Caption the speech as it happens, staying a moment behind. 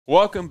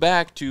Welcome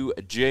back to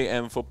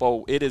JM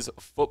Football. It is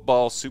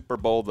football Super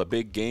Bowl, the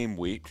big game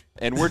week,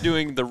 and we're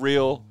doing the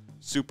real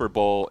Super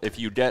Bowl. If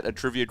you get a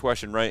trivia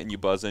question right and you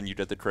buzz in, you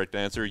get the correct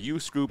answer, you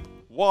scoop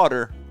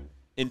water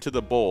into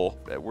the bowl.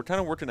 We're kind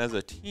of working as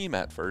a team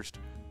at first,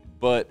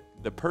 but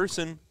the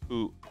person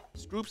who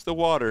scoops the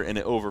water and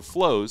it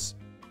overflows,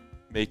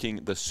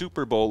 making the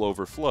Super Bowl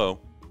overflow,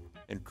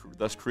 and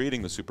thus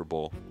creating the Super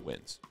Bowl,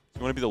 wins. So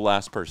you want to be the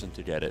last person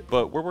to get it.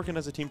 But we're working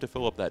as a team to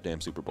fill up that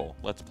damn Super Bowl.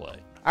 Let's play.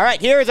 All right,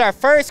 here is our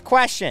first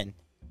question.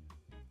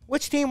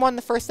 Which team won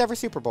the first ever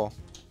Super Bowl?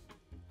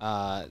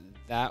 That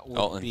would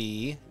Dalton.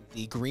 be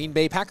the Green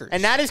Bay Packers.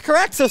 And that is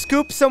correct. So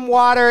scoop some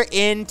water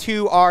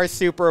into our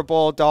Super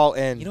Bowl,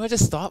 Dalton. You know, I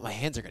just thought my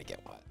hands are going to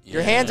get wet.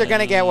 Your hands are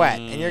going to get wet,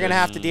 and you're going to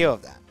have to deal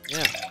with that.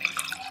 Yeah.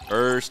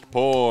 First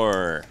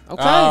pour.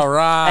 Okay. All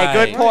right.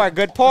 Hey, good pour,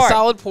 good pour.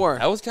 Solid pour.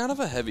 That was kind of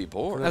a heavy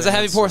pour. That was a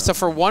heavy pour. So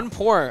for one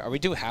pour, are we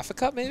doing half a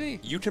cup maybe?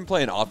 You can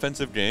play an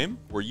offensive game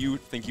where you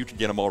think you can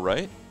get them all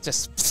right,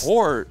 Just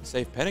or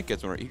say if Penik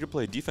gets one right, you could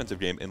play a defensive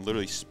game and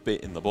literally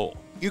spit in the bowl.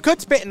 You could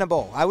spit in the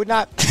bowl. I would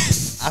not.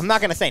 I'm not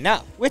going to say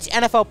no. Which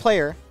NFL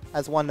player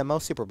has won the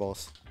most Super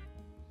Bowls?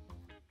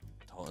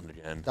 Dalton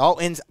again.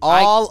 Dalton's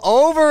all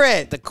over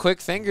it. the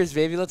quick fingers,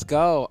 baby. Let's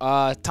go.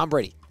 Tom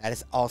Brady. That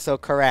is also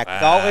correct. Wow.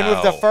 Dalton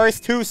with the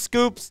first two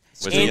scoops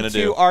What's he gonna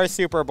into do? our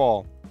Super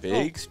Bowl.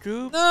 Big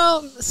scoop?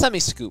 No,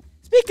 semi-scoop.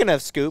 Speaking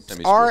of scoops,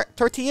 Semi-scoop. are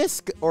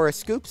tortillas or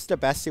scoops the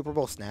best Super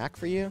Bowl snack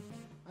for you?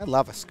 I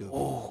love a scoop.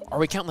 Oh, are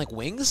we counting like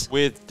wings?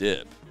 With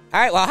dip. All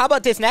right, well, how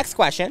about this next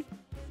question?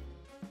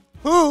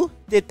 Who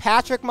did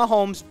Patrick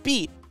Mahomes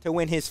beat to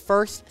win his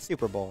first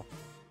Super Bowl?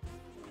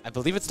 I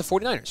believe it's the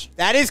 49ers.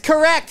 That is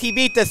correct. He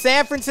beat the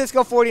San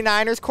Francisco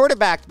 49ers,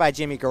 quarterbacked by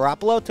Jimmy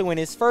Garoppolo, to win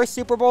his first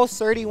Super Bowl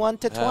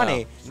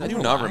 31-20. I do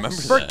not remember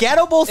that.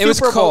 Forgettable It was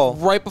Super Bowl.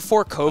 right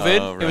before COVID.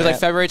 Oh, It was like right.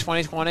 February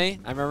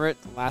 2020. I remember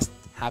it. The last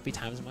happy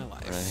times of my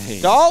life. Right.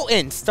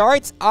 Dalton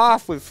starts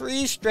off with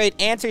 3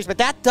 straight answers, but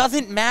that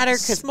doesn't matter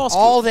because Small scoop.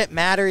 all that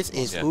matters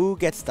is Yeah. who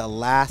gets the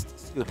last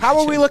scoop. How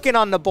are we looking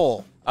on the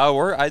bowl?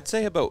 I'd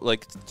say about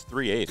like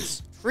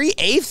 3/8.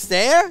 3/8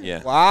 there?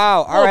 Yeah.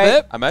 Wow. All Little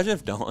right. bit. Imagine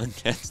if Dalton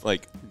gets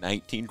like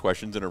 19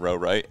 questions in a row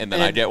right, and then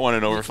And I get one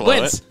and overflow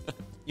Wins. it.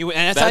 And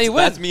that's how you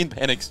win. That's me and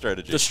Penik's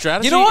strategy. The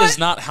strategy You know what? is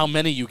not how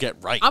many you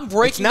get right. I'm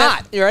breaking It's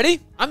not. that. You ready?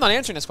 I'm not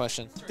answering this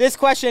question. This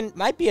question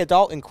might be a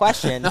Dalton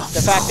question. No.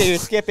 The fact that you're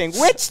skipping.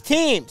 Which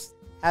teams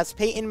has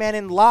Peyton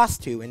Manning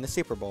lost to in the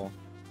Super Bowl?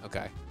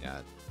 Okay. Yeah.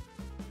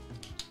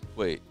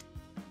 Wait,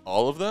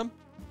 all of them?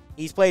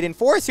 He's played in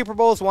 4 Super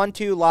Bowls, won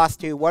 2, lost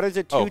 2. What are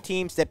the 2 Oh.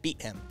 teams that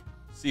beat him?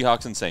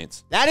 Seahawks and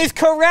Saints. That is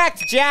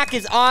correct. Jack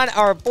is on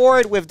our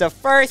board with the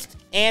first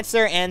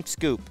answer and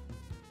scoop.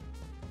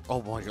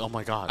 oh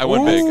my God. I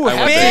went big. Ooh, I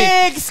went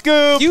big. Big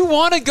scoop. You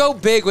want to go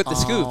big with the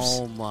scoops.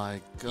 Oh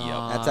my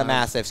God. That's a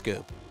massive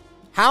scoop.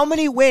 How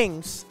many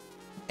wings,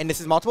 and this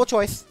is multiple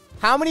choice,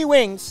 how many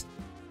wings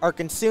are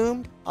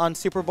consumed on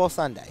Super Bowl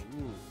Sunday?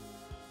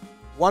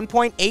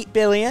 1.8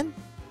 billion,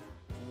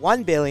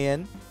 1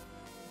 billion,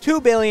 2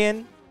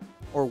 billion,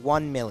 or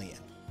 1 million?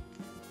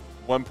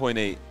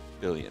 1.8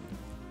 billion.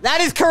 That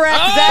is correct.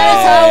 That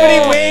is how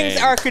many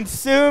wings are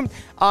consumed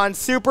on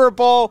Super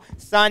Bowl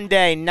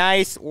Sunday.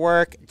 Nice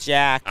work,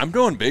 Jack. I'm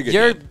going big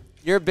You're again.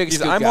 a big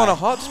scoop I'm guy. on a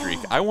hot streak.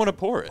 I want to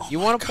pour it. You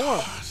want to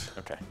pour.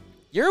 Okay.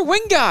 You're a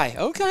wing guy.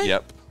 Okay.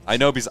 Yep. I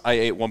know because I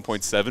ate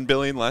 1.7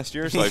 billion last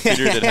year, so I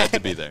figured it had to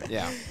be there.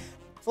 Yeah.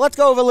 So let's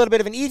go over a little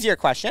bit of an easier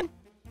question.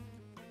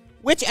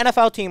 Which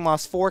NFL team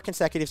lost 4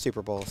 consecutive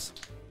Super Bowls?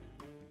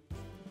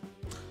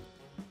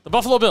 The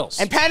Buffalo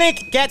Bills. And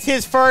Penik gets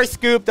his first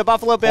scoop. The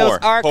Buffalo Bills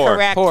are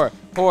correct.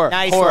 Pour.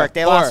 Nice work.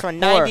 They lost from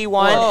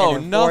 91 Oh,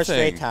 and in 4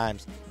 straight nothing.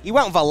 times. You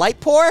went with a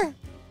light pour?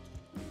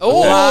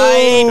 Oh,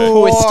 Light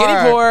with pour.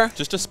 skinny pour.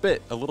 Just a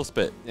spit, a little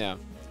spit. Yeah.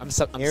 I'm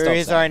Here stoked.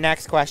 is our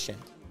next question.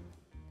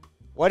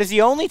 What is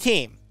the only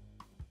team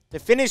to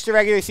finish the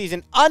regular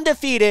season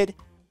undefeated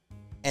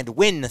and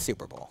win the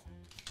Super Bowl?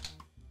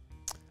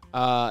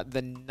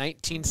 The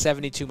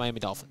 1972 Miami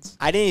Dolphins.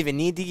 I didn't even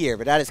need the year,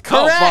 but that is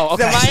correct. wow,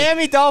 okay. The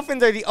Miami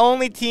Dolphins are the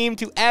only team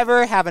to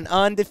ever have an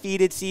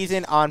undefeated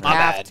season on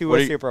path bad. to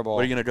a Super Bowl.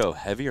 What are you going to go,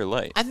 heavy or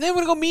light? And then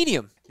we're going to go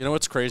medium. You know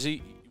what's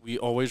crazy? We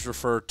always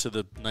refer to the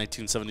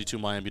 1972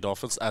 Miami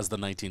Dolphins as the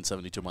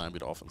 1972 Miami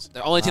Dolphins.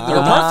 The only team that They're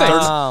were not,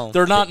 perfect. Wow.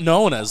 they're not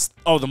known as,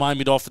 the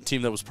Miami Dolphin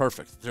team that was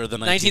perfect. They're the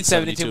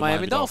 1972 1972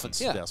 Miami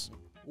Dolphins, yeah. Yes.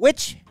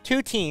 Which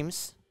 2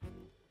 teams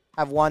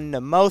have won the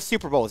most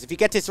Super Bowls? If you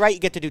get this right, you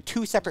get to do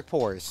 2 separate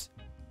pours.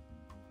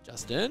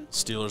 Justin.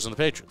 Steelers and the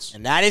Patriots.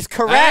 And that is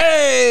correct.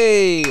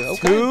 Hey!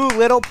 Okay. 2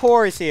 little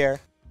pours here.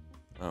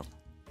 Oh,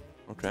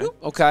 okay.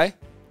 Okay.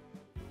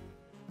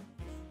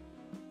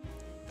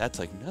 That's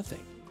like nothing.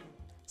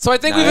 So I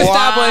think Nice. we've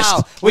established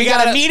Wow. We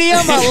got a medium,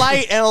 a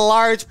light, and a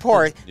large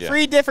pour. Yeah.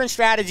 3 different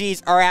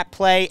strategies are at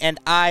play, and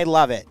I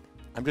love it.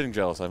 I'm getting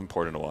jealous. I haven't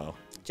poured in a while.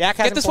 Jack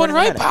Get hasn't this poured one in a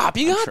right, minute. Bob.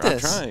 You got I'm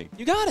this. trying.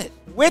 You got it.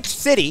 Which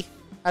city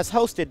has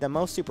hosted the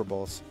most Super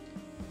Bowls?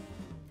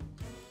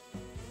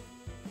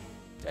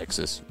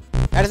 Texas.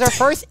 That is our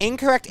first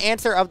incorrect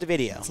answer of the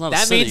video. It's not a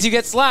That city. means you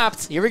get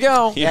slapped. Here we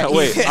go. Yeah,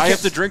 wait. I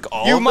have to drink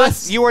all You of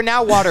must. this? You are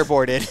now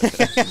waterboarded.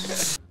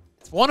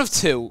 It's one of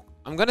two.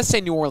 I'm going to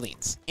say New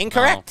Orleans.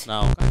 Incorrect.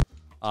 No.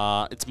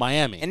 It's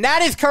Miami. And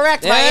that is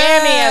correct. Yeah.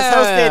 Miami has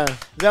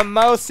hosted the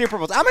most Super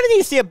Bowls. I'm going to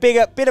need to see a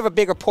bit of a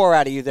bigger pour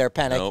out of you there,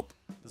 Penik. Nope.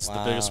 This is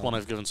the biggest one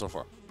I've given so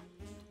far.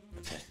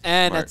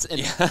 And Smart.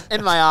 it's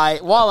in my eye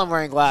while I'm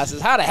wearing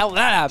glasses. How the hell did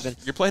that happen?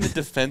 You're playing a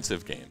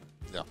defensive game.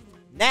 Yeah.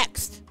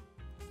 Next,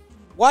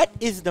 what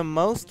is the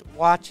most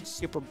watched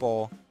Super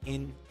Bowl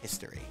in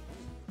history?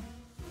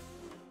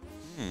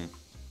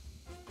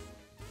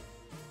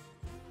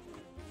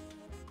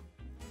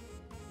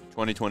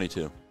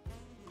 2022.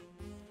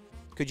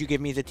 Could you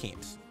give me the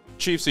teams?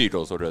 Chiefs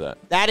Eagles. What are that?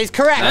 That is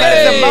correct. Hey,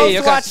 That is the most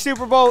okay. watched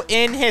Super Bowl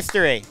in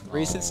history.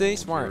 Recency?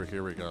 Smart.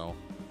 Here we go.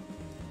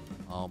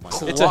 Oh my Cool.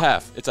 god. It's a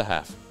half. It's a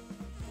half.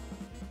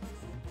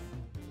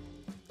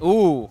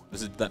 Ooh.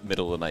 This is that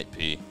middle of the night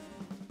pee.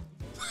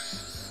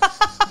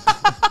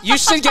 You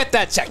should get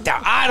that checked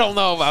out. I don't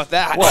know about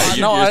that. What?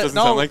 You- yours doesn't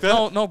sound like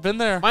that? No, been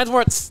there. Mine's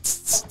more.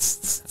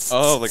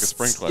 Oh, like a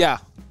sprinkler. Yeah.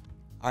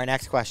 Our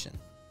next question.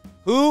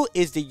 Who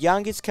is the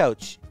youngest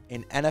coach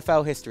in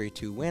NFL history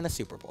to win a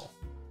Super Bowl?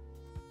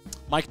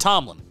 Mike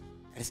Tomlin.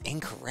 That is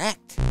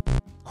incorrect.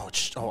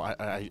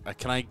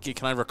 Can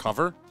I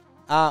recover?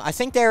 I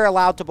think they're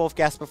allowed to both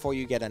guess before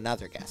you get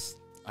another guess.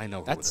 I know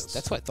who That's it is.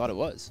 that's what I thought it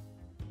was.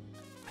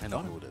 I know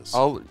who it is.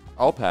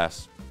 I'll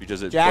pass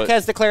because it. Jack but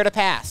has declared a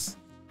pass.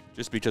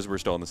 just because we're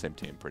still on the same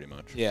team, pretty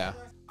much. Yeah.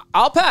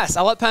 I'll pass.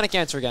 I'll let Penik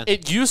answer again.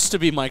 It used to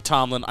be Mike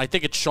Tomlin. I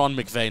think it's Sean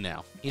McVay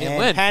now. He didn't And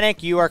win.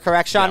 Penik, you are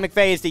correct. Sean Yeah.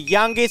 McVay is the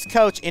youngest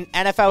coach in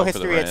NFL for the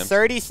history at Rams.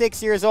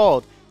 36 years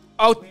old.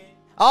 Oh,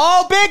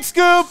 Oh, big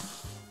scoop!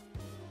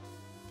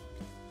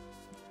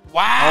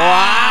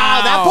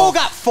 Wow, that pool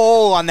got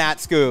full on that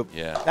scoop.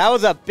 Yeah. That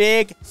was a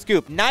big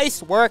scoop.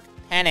 Nice work,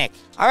 Penik.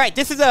 All right,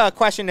 this is a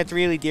question that's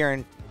really near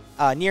and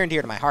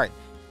dear to my heart.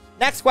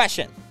 Next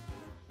question.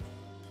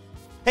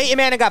 Peyton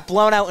Manning got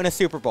blown out in a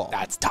Super Bowl.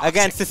 That's toxic.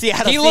 Against the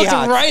Seattle He Seahawks.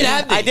 looked right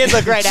at me. I did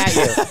look right at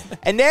you.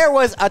 And there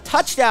was a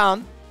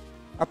touchdown,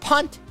 a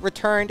punt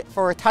returned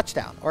for a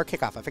touchdown or a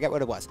kickoff. I forget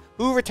what it was.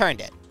 Who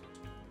returned it?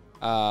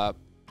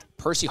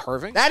 Percy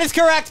Harvin. That is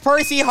correct.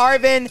 Percy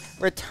Harvin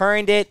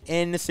returned it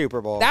in the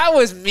Super Bowl. That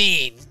was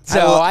mean.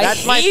 So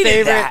That's my hated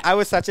favorite. that. I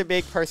was such a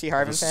big Percy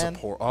Harvin fan.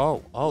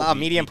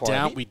 Medium pour.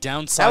 We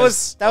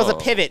downsized. That was a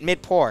pivot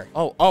mid pour.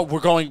 Oh,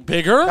 we're going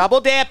bigger? Double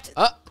dipped.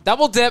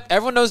 Double dip.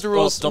 Everyone knows the Well,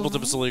 rules. double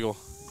dip is illegal.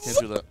 Can't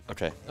do that.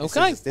 Okay.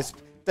 Okay.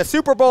 The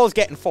Super Bowl is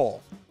getting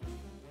full.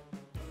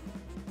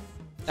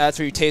 That's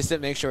where you taste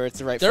it. Make sure it's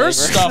the right There is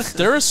flavor. stuff.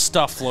 There is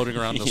stuff floating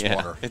around this Yeah,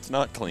 water. it's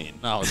not clean.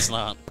 No, it's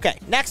not. Okay,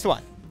 next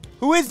one.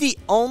 Who is the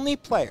only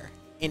player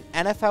in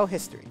NFL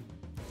history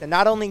to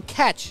not only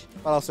catch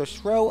but also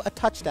throw a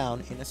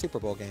touchdown in a Super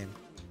Bowl game?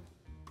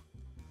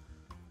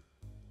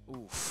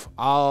 Oof.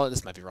 Oh,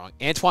 this might be wrong.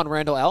 Antoine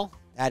Randall L.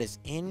 That is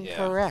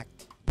incorrect.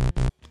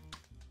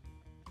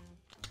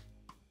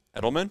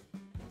 Edelman?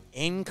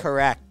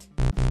 Incorrect.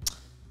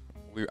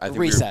 I think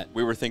Reset.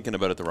 We were thinking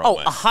about it the wrong Oh,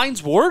 way. a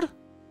Heinz Ward?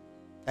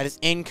 That is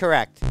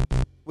incorrect.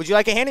 Would you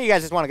like a hint or you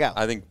guys just want to go?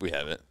 I think we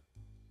have it.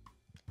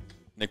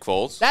 Nick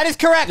Foles? That is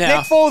correct. Yeah.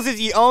 Nick Foles is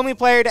the only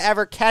player to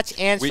ever catch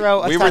and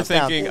throw a we were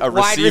touchdown. thinking a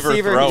Wide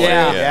receiver throwing,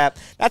 Yeah. yeah.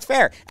 That's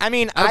fair. I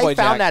mean, I Attaboy, found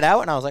Jack. that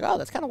out and I was like, oh,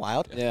 that's kind of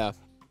wild. Yeah.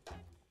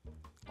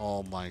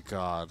 Oh my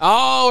god.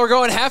 Oh, we're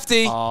going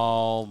hefty.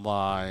 Oh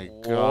my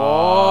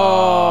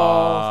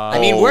god. I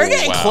mean, we're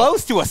getting wow.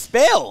 close to a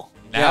spill.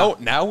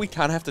 Now we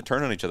kind of have to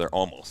turn on each other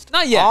almost.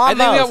 Not yet. I think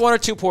we got Almost. one or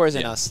two pours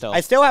in us still.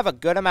 I still have a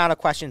good amount of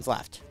questions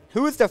left.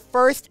 Who is the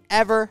first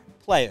ever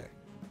player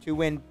to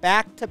win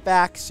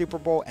back-to-back Super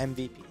Bowl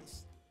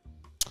MVPs?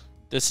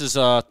 This is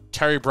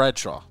Terry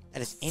Bradshaw.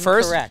 That is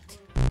First- incorrect.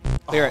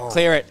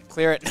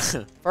 Clear it.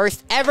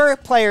 First ever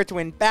player to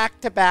win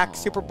back-to-back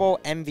Super Bowl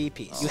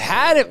MVPs. You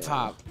had it,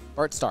 Pop.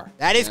 Bart Starr.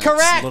 That is It's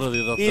correct.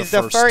 literally the He's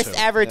the first first two.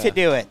 ever to Yeah.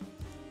 do it.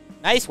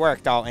 Nice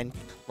work, Dalton.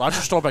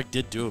 Roger Staubach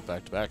did do it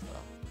back to back though.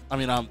 I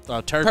mean,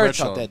 Terry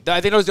Bradshaw Bradshaw. did.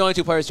 I think those are the only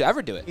two players to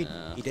ever do it.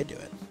 He did do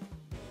it.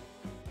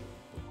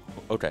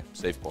 Okay,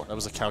 safe pour. That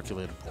was a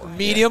calculated pour.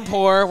 Medium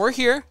pour. We're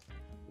here.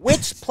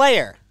 Which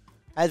player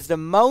has the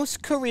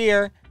most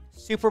career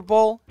Super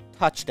Bowl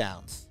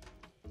touchdowns?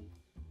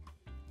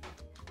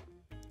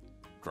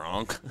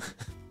 Gronk.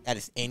 That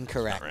is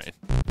incorrect. All right.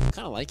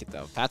 Kind of like it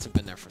though. Pats have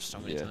been there for so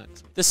many Yeah.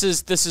 times. This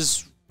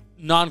is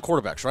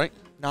non-quarterbacks, right?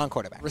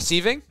 Non-quarterback.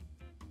 Receiving.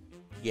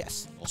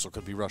 Yes. Also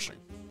could be rushing.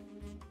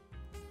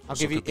 I'll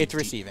Also give you. could be It's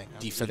receiving. I'll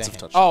give you defensive the hint.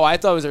 touch. Oh, I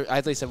thought it was. I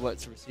thought you said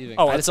what's receiving.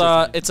 Oh, I it's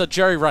just- it's a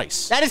Jerry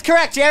Rice. That is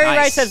correct. Jerry Nice.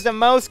 Rice has the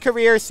most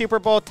career Super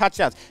Bowl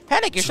touchdowns.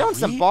 Penik, you're Do showing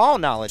some we- ball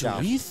knowledge Do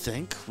off. we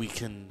think we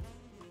can?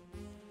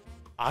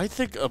 I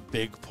think a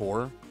big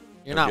pour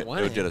You're not It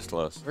winning. would get us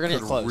close. We're gonna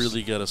could get close.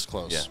 really get us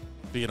close. Yeah.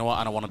 But you know what?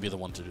 I don't want to be the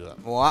one to do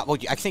that. Well,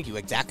 I think you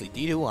exactly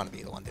do want to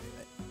be the one to do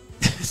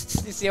it.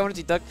 You see how much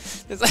he took?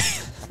 It's like,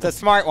 That's a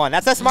smart one.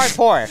 That's a smart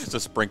pour. It's a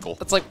sprinkle.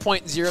 that's like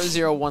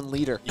 .001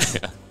 liter.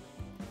 Yeah.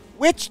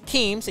 Which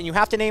teams, and you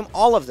have to name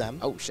all of them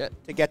Oh, shit.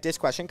 to get this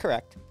question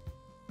correct,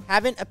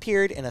 haven't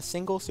appeared in a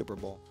single Super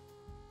Bowl?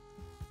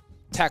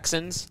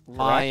 Texans,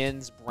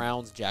 Lions,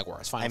 Browns,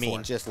 Jaguars. Final I mean,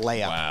 four. just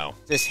layup. Wow.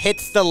 Just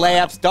hits the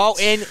layups.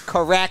 Dalton,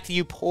 correct.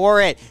 You pour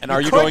it. And are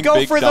you could going go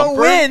big for the dumper?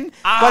 win,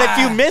 but if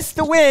you miss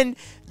the win,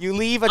 you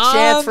leave a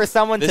chance for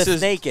someone this to is-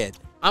 snake it.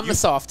 I'm a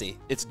softie.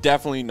 It's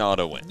definitely not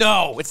a win.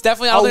 No, it's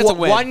definitely. I don't think it's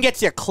a win. One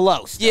gets you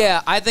close. though.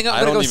 Yeah, I think I'm I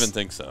gonna don't go even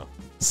think so.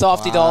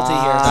 softy Dalty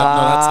here. No,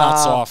 that's not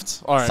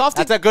soft. All right. Softy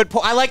That's a good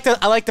point. I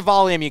like the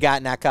volume you got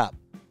in that cup.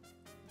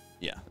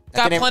 Yeah.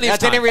 got plenty of That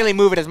time. didn't really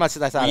move it as much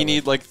as I thought. We it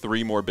need would. like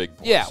 3 more big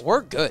points. Yeah,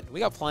 we're good. We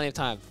got plenty of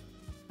time.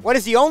 What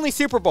is the only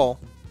Super Bowl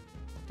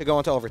to go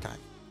into overtime?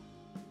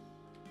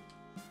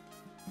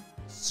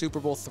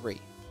 Super Bowl 3,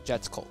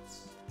 Jets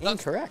Colts.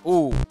 Incorrect.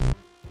 Ooh.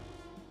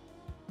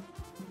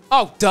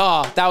 Oh,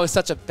 duh. That was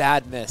such a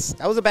bad miss.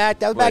 That was a bad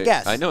Wait,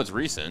 guess. I know it's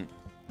recent.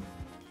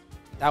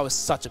 That was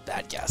such a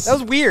bad guess. That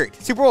was weird.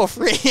 Super Bowl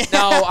 3.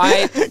 No,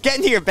 I- Get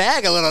into your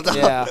bag a little, though.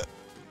 Yeah.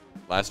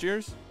 Last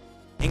year's?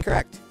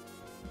 Incorrect.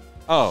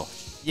 Oh.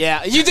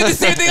 Yeah, you did the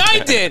same thing I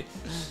did.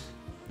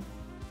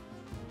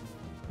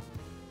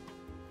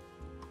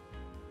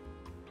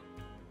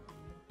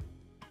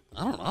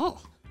 I don't know.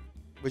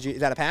 Is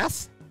that a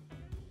pass?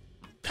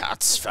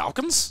 Pats,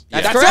 Falcons?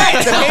 Yeah. That's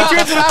correct. The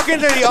Patriots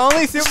Falcons are the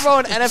only Super Bowl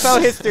in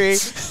NFL history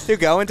to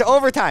go into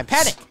overtime.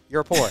 Penik,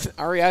 you're poor.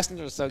 Our reactions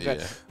are so good.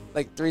 Yeah.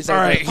 Like 3 All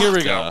seconds. right, here we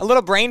Yeah. go. A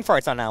little brain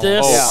farts on that one.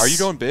 This- Oh, Yeah. are you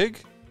going big?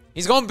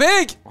 He's going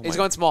big. Oh He's my-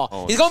 going small.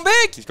 oh, He's going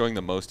big. He's going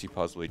the most he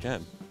possibly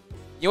can.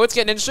 You know what's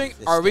getting interesting?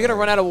 Are we going to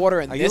run out of water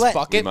in Are you this let-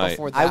 bucket We might.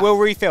 before that? I will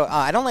refill.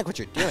 I don't like what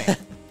you're doing.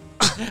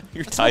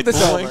 You're Move tight this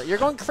pulling. over. You're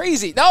going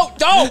crazy. No,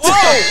 don't. Whoa,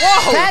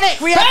 whoa.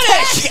 Panic! We have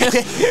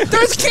Panic!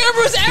 There's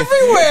cameras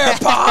everywhere,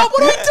 Bob.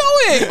 What are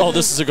we doing? Oh,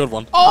 this is a good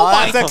one. Oh,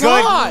 my that's a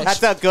gosh. good.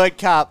 That's a good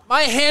cup.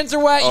 My hands are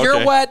wet. You're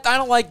Okay. wet. I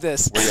don't like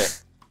this.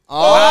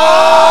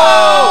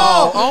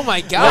 Oh! Oh,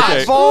 my gosh. Okay.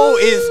 That bowl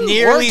is We're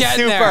nearly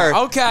getting super. there.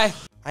 Okay.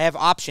 I have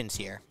options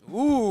here.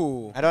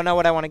 Ooh. I don't know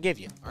what I want to give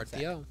you.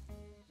 RTO.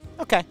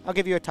 Okay, I'll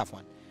give you a tough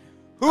one.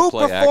 Who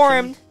play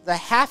performed the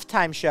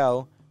halftime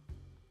show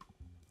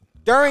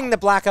during the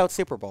Blackout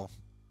Super Bowl?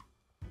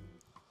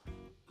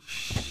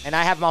 And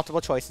I have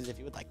multiple choices if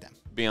you would like them.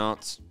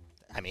 Beyonce.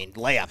 I mean,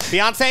 layup.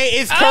 Beyonce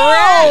is correct.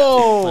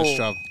 Oh! Nice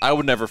job. I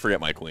would never forget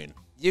my queen.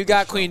 You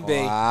got Queen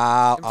Bee.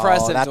 Wow.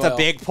 Impressive, Oh, that's Doyle. a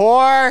big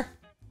pour.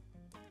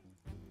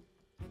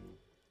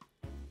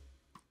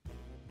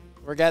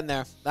 We're getting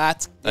there.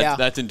 That's, That, yeah.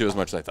 that didn't do as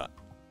much as I thought.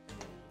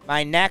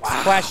 My next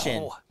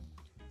question.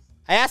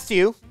 I asked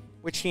you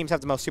which teams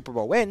have the most Super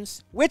Bowl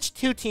wins. Which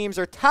 2 teams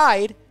are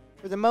tied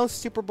for the most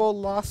Super Bowl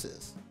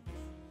losses?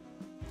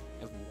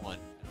 I have 1.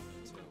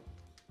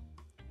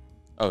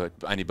 Oh,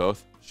 I need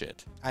both?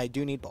 Shit. I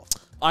do need both.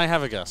 I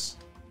have a guess.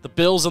 The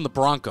Bills and the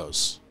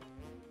Broncos.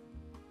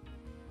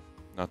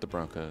 Not the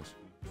Broncos.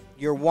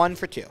 You're 1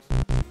 for 2.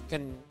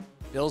 Can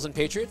Bills and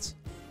Patriots?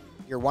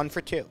 You're 1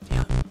 for 2.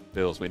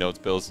 Bills. We know it's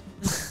Bills.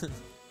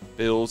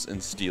 Bills and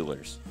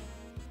Steelers.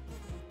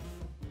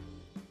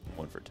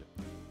 1 for 2.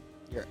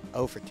 You're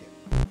 0 for 2.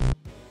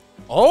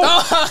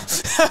 Oh!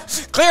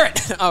 Clear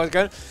it. I was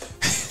good.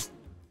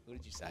 What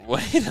did you say?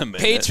 Wait a minute.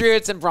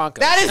 Patriots and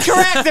Broncos. That is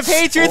correct. The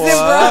Patriots and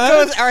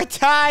Broncos are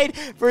tied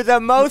for the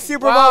most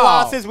Super Bowl Wow.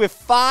 losses with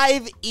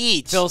 5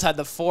 each. Bills had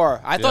the 4.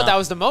 I thought Yeah. that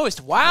was the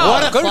most. Wow.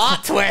 What a good,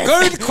 plot twist.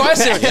 Good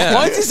question. Yeah.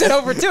 Once you said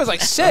over 2, I was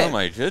like, shit. Oh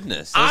my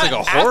goodness. That was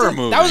like a horror After-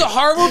 movie. That was a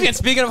horror movie. And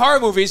speaking of horror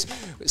movies,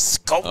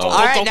 go, Oh. go,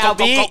 All right, go, now,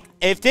 go, go, B,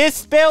 if this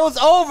spills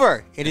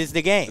over, it is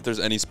the game. If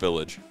there's any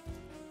spillage.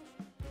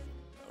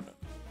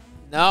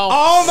 No.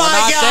 Oh we're my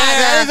not God!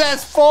 there. That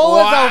is as full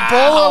as a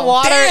bowl of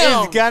water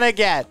Damn. is gonna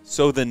get.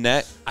 So the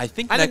I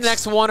think I think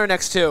next 1 or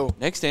next 2.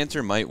 next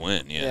answer might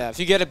win, yeah. Yeah, if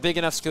you get a big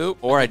enough scoop.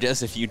 Or I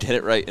guess if you did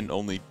it right and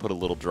only put a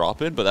little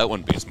drop in, but that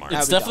wouldn't be smart.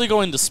 That'd It's be definitely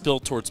going to spill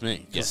towards me.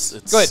 'cause Yes.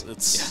 It's, Good.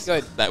 It's,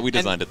 Good. That we And-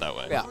 designed it that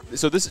way. Yeah.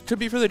 So this could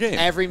be for the game.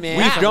 Every man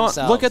We've for done.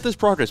 himself. Look at this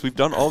progress. We've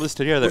done all this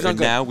together, We've done and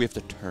good. now we have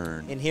to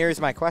turn. And here's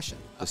my question: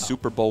 The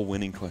Super Bowl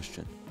winning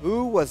question.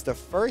 Who was the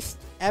first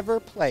ever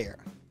player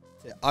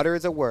to utter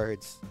the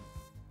words,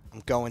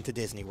 "I'm going to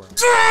Disney World"?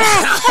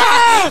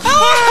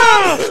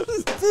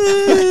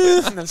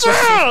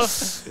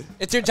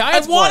 It's your I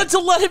Giants wanted to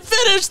let him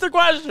finish the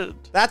question.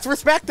 That's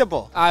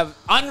respectable. I'm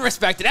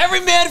unrespected. Every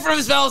man for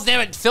himself. Damn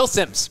it, Phil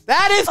Sims.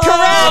 That is correct.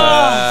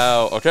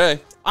 Wow. Okay.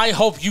 I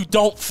hope you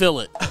don't fill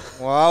it.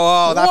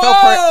 Whoa, that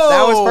Whoa.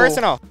 that was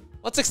personal.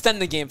 Let's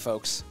extend the game,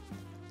 folks.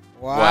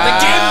 Wow. The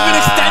game has been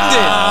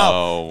extended.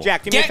 Wow.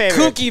 Jack, do me a Get favor.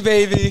 kooky,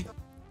 baby.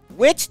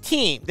 Which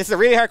team? This is a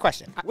really hard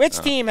question. Which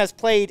team has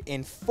played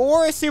in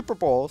 4 Super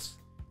Bowls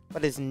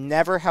but has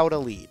never held a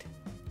lead?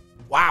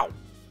 Wow.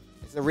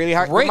 It's a really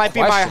hard. Great It might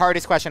be my question.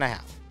 hardest question I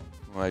have.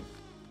 My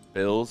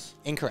Bills.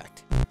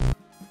 Incorrect.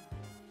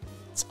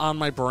 It's on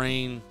my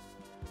brain.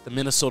 The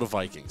Minnesota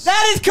Vikings.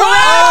 That is correct.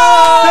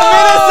 The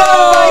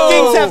Minnesota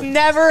Vikings have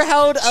never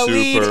held a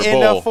lead in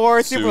the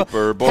 4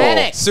 Super Bowl.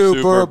 Panic.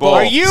 Super Bowl.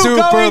 Are you Super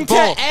going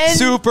Bowl. to end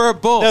Super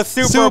Bowl. the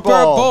Super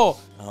Bowl? Bowl.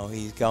 Oh Oh,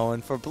 he's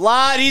going for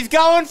blood. He's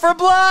going for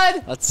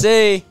blood. Let's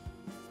see.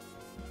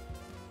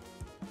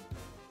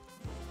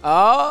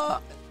 Oh,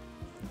 I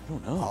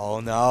don't know. Oh,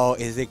 no.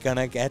 Is it going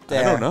to get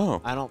there? I don't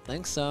know. I don't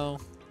think so.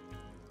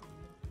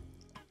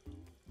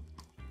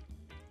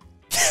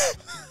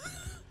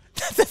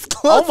 That's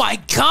close. Oh my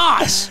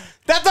gosh!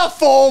 That's a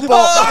full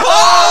ball.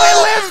 Oh,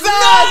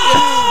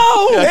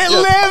 it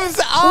lives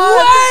on.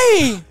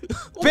 Way!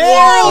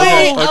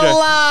 Barely Okay.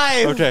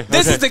 alive. Okay.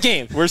 This okay. is the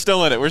game. We're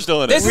still in it. We're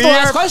still in This it. is We the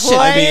last are question.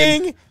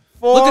 playing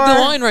for Look at the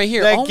line right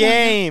here. the Oh my God.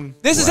 game.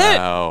 This is it.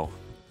 Wow.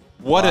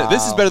 What?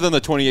 This is better than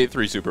the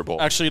 28-3 Super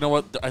Bowl. Actually, you know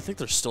what? I think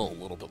there's still a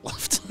little bit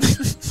left.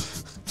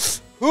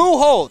 Who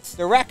holds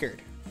the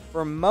record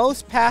for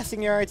most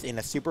passing yards in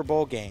a Super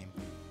Bowl game?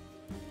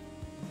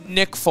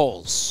 Nick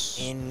Foles.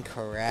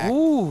 Incorrect.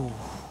 Ooh.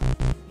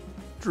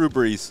 Drew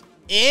Brees.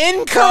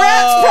 Incorrect,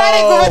 No.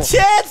 Penik, with a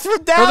chance from For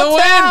the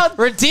downtown.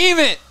 win. Redeem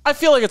it. I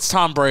feel like it's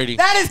Tom Brady.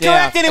 That is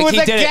correct, and it was he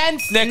did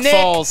against Nick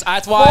Foles.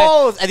 That's why.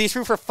 Foles, as he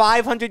threw for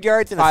 500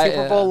 yards in a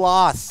Super Bowl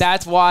loss.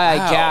 That's why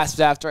Wow. I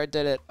gasped after I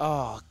did it.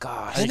 Oh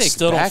gosh. I Penik,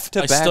 still don't,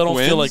 back-to-back I still don't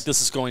feel wins? like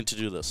this is going to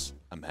do this.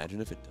 Imagine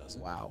if it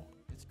doesn't. Wow.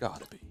 It's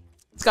gotta be.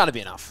 It's got to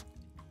be enough.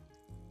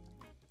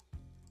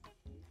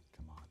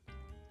 Come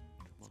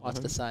on.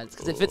 Watch the sides,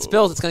 because if it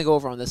spills, it's gonna go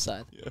over on this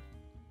side. Yeah.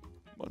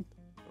 Come on.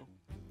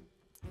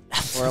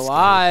 We're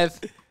alive.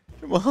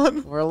 Come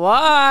on. We're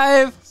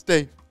alive.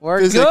 Stay. We're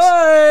Physics.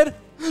 good.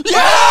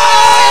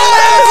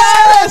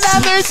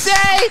 Another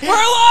day.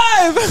 We're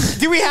alive.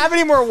 Do we have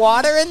any more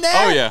water in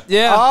there? Oh yeah.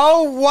 Yeah.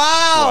 Oh, wow.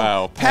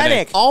 Wow,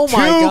 Penik. Penik. Oh,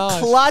 my two gosh.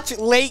 clutch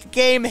late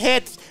game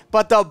hits,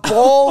 but the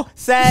bowl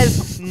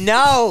says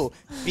no.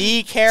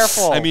 Be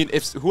careful. I mean,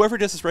 if whoever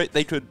does this right,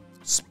 they could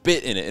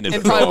spit in it and And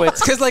it'd probably blow. wins.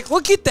 Because like,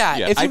 look at that.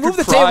 Yeah, If you I move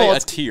could the cry table, a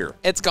tear.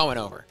 it's going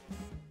over.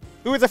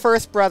 who were the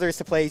first brothers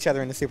to play each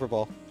other in the Super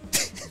Bowl?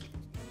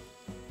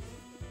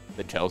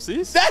 The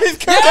Chelseas? That is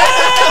correct.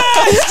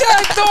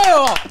 Jack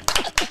Doyle.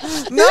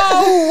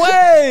 No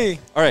way.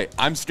 All right,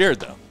 I'm scared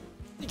though.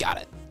 You got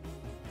it.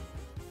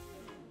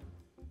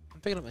 I'm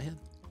picking up my hand.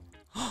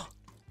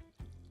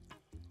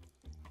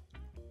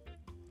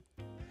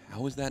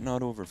 How is that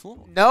not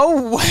overflowing?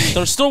 No way.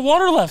 There's still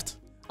water left.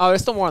 Oh,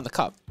 there's still more in the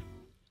cup.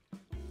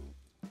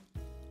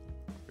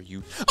 Are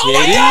you Oh my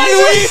kidding?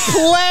 God! We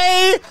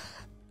play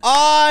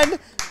on.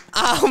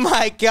 Oh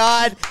my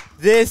God.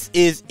 This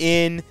is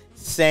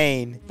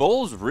insane.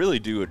 Bowls really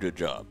do a good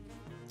job.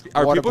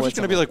 Are Water people boys just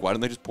going to be on like, why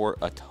don't they just pour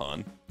a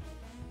ton?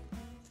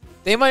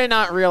 They might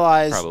not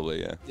realize.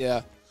 Probably, yeah.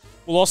 Yeah.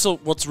 Well, also,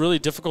 what's really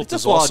difficult It's a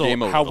is flawed also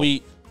game a how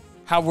little.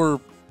 we're.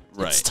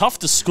 Right. It's tough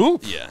to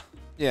scoop. Yeah.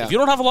 Yeah. If you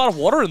don't have a lot of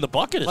water in the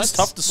bucket, it's let's,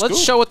 tough to scoop.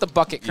 let's show what the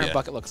current Yeah.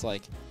 bucket looks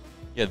like.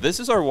 Yeah, this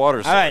is our water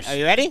source. All right. Are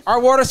you ready? Our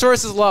water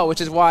source is low,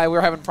 which is why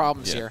we're having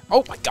problems Yeah. here.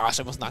 Oh my gosh,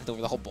 I almost knocked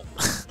over the whole bowl.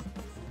 Oh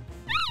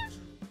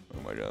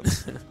my God.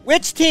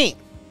 Which team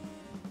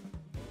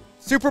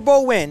Super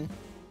Bowl win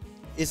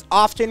is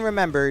often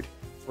remembered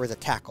for the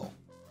tackle?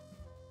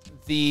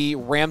 The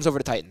Rams over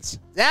the Titans.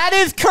 That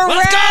is correct.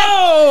 Let's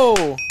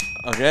go!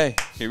 Okay,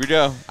 here we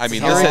go. I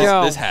mean, Here this we has,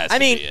 go. this has I to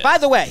mean, be it. by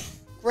the way,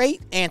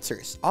 great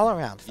answers all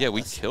around. Yeah,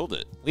 we fellas. killed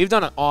it. We've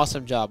done an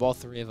awesome job, all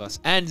three of us,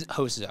 and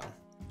host zone.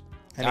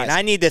 I mean, guys.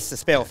 I need this to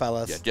spill,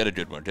 fellas. Yeah, get a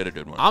good one. Get a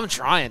good one. I'm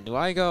trying. Do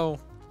I go?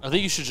 I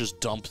think you should just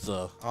dump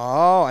the.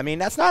 Oh, I mean,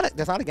 that's not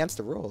against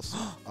the rules.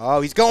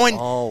 Oh, he's going.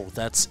 Oh,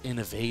 that's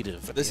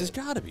innovative. This has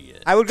got to be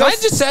it. I would go. Can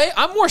I just say,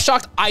 I'm more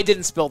shocked I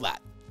didn't spill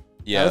that.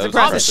 Yeah, that was that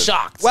I'm impressive.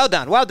 shocked. Well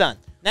done. Well done.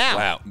 Now,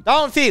 Wow.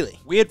 Dalton Feely.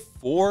 We had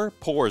 4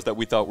 pours that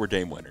we thought were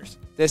game winners.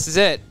 This is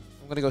it.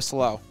 I'm going to go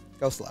slow.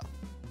 Go slow.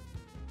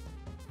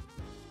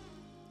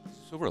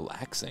 So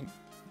relaxing.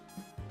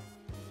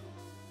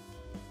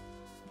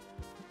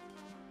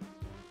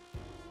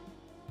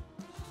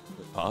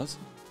 Pause.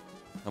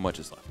 How much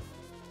is left?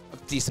 A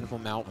decent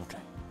amount. Okay.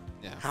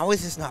 How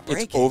is this not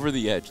breaking? It's over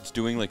the edge. It's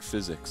doing like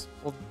physics.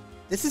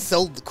 This is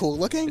so cool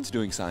looking. It's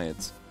doing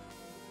science.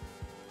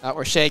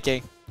 We're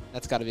shaking.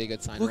 That's got to be a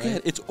good sign, Look right? at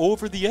it. It's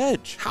over the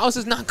edge. How is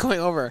this not going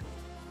over?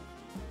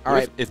 All What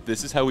right. If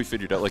this is how we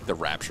figured out like the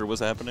rapture was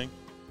happening.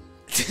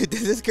 Dude,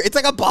 this is great. It's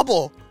like a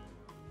bubble.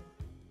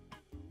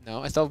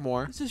 No, I still have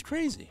more. This is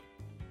crazy.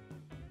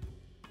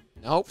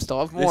 Nope, still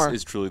have more.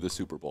 This is truly the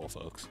Super Bowl,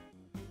 folks.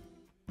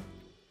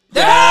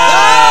 And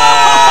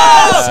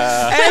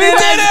it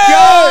has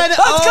gone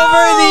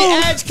over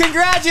the edge.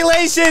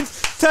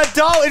 Congratulations to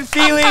Dalton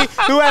Feely,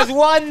 who has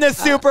won the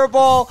Super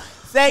Bowl.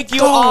 Thank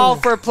you all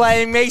for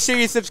playing. Make sure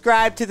you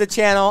subscribe to the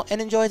channel and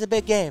enjoy the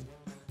big game.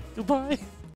 Goodbye.